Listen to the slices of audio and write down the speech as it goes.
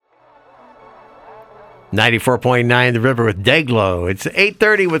94.9 The River with Dayglow. It's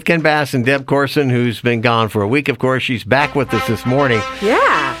 8:30 with Ken Bass and Deb Corson, who's been gone for a week, of course. She's back with us this morning.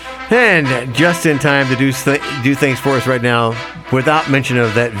 Yeah. And just in time to do things for us right now without mention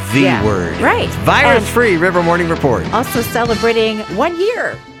of that V word. Right. Virus-free River Morning Report. Also celebrating 1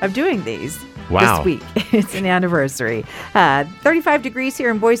 year of doing these. Wow. This week. It's an anniversary. 35 degrees here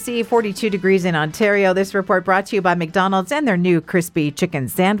in Boise, 42 degrees in Ontario. This report brought to you by McDonald's and their new crispy chicken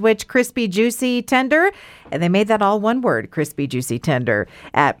sandwich, crispy, juicy, tender. And they made that all one word, crispy, juicy, tender,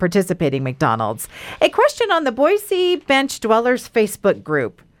 at participating McDonald's. A question on the Boise Bench Dwellers Facebook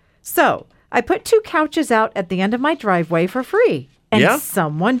group. So, I put 2 couches out at the end of my driveway for free. And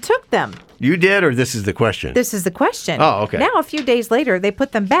someone took them. You did, or this is the question? This is the question. Oh, okay. Now, a few days later, they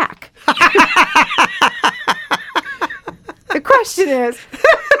put them back. The question is,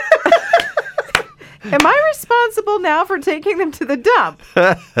 am I responsible now for taking them to the dump?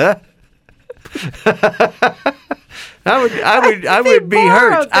 I would be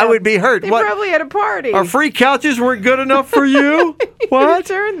hurt. I would be hurt. They probably had a party. Our free couches weren't good enough for you? What?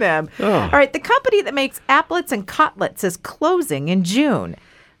 Return them. Oh. All right. The company that makes applets and cotlets is closing in June.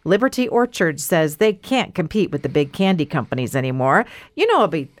 Liberty Orchard says they can't compete with the big candy companies anymore. You know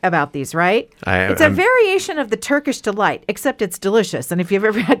about these, right? It's a variation of the Turkish Delight, except it's delicious. And if you've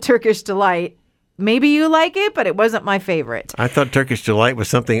ever had Turkish Delight, maybe you like it, but it wasn't my favorite. I thought Turkish Delight was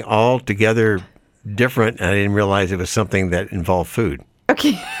something altogether different, and I didn't realize it was something that involved food.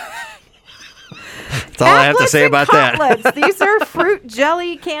 Okay. That's all I have to say about that. These are fruit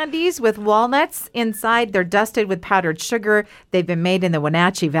jelly candies with walnuts inside. They're dusted with powdered sugar. They've been made in the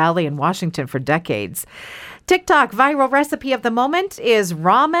Wenatchee Valley in Washington for decades. TikTok viral recipe of the moment is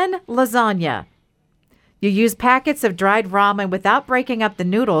ramen lasagna. You use packets of dried ramen without breaking up the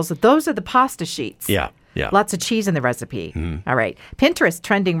noodles. Those are the pasta sheets. Yeah. Lots of cheese in the recipe. All right. Pinterest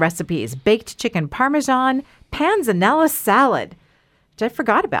trending recipes: baked chicken parmesan, panzanella salad. I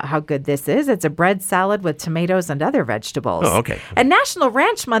forgot about how good this is. It's a bread salad with tomatoes and other vegetables. Oh, okay. And National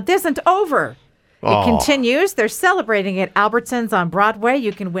Ranch Month isn't over. It continues. They're celebrating at Albertsons on Broadway.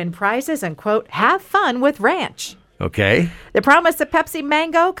 You can win prizes and, quote, have fun with ranch. Okay. The promise of Pepsi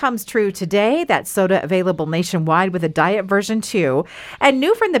Mango comes true today. That soda available nationwide with a diet version too. And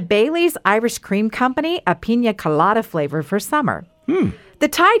new from the Bailey's Irish Cream Company, a pina colada flavor for summer. The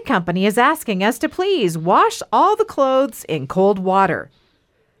Tide Company is asking us to please wash all the clothes in cold water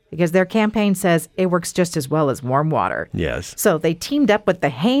because their campaign says it works just as well as warm water. Yes. So they teamed up with the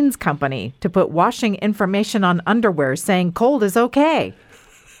Hanes Company to put washing information on underwear saying cold is okay.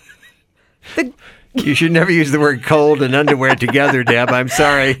 You should never use the word cold and underwear together, Deb. I'm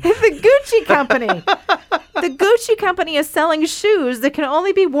sorry. The Gucci Company. The Gucci Company is selling shoes that can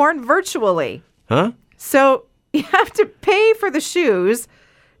only be worn virtually. Huh? So you have to pay for the shoes.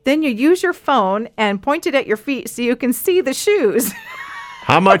 Then you use your phone and point it at your feet so you can see the shoes.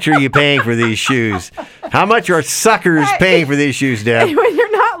 How much are you paying for these shoes? How much are suckers paying for these shoes, Deb? When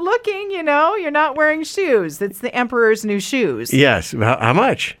you're not looking, you're not wearing shoes. It's the emperor's new shoes. Yes. How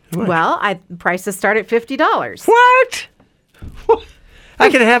much? Well, prices start at $50. What? I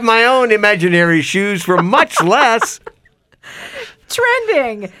can have my own imaginary shoes for much less.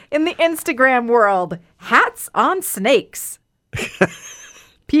 Trending in the Instagram world, hats on snakes.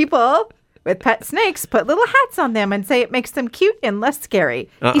 People with pet snakes put little hats on them and say it makes them cute and less scary.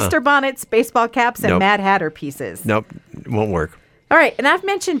 Easter bonnets, baseball caps, and Mad Hatter pieces. Nope, it won't work. All right, and I've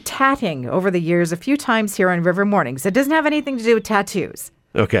mentioned tatting over the years a few times here on River Mornings. It doesn't have anything to do with tattoos.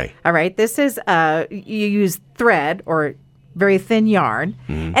 Okay. All right, this is, you use thread or very thin yarn,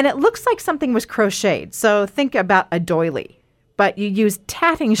 and it looks like something was crocheted. So think about a doily. But you use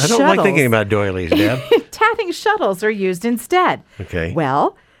tatting shuttles. I don't like thinking about doilies, Deb. Tatting shuttles are used instead. Okay.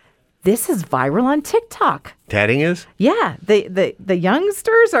 Well, this is viral on TikTok. Tatting is? Yeah. The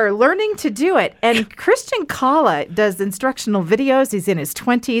youngsters are learning to do it. And Christian Kala does instructional videos. He's in his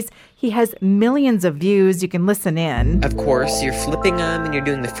 20s. He has millions of views. You can listen in. Of course, you're flipping them and you're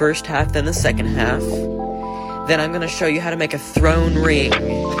doing the first half, then the second half. Then I'm going to show you how to make a thrown ring.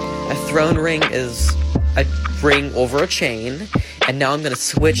 A thrown ring is a ring over a chain, and now I'm going to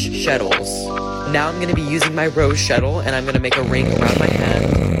switch shuttles. Now I'm going to be using my rose shuttle, and I'm going to make a ring around my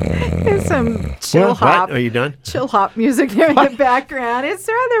head. There's some chill hop. What? Are you done? Chill hop music there in the background. It's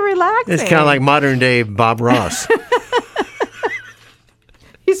rather relaxing. It's kind of like modern day Bob Ross.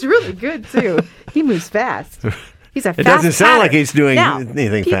 He's really good, too. He moves fast. He's a fast It doesn't sound tatter. like he's doing now,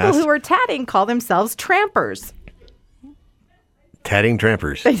 anything people fast. People who are tatting call themselves trampers. Tatting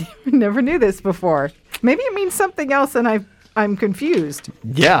trampers. I never knew this before. Maybe it means something else, and I'm confused.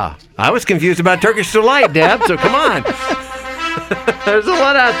 Yeah. I was confused about Turkish Delight, Deb, so come on. There's a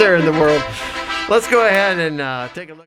lot out there in the world. Let's go ahead and take a look.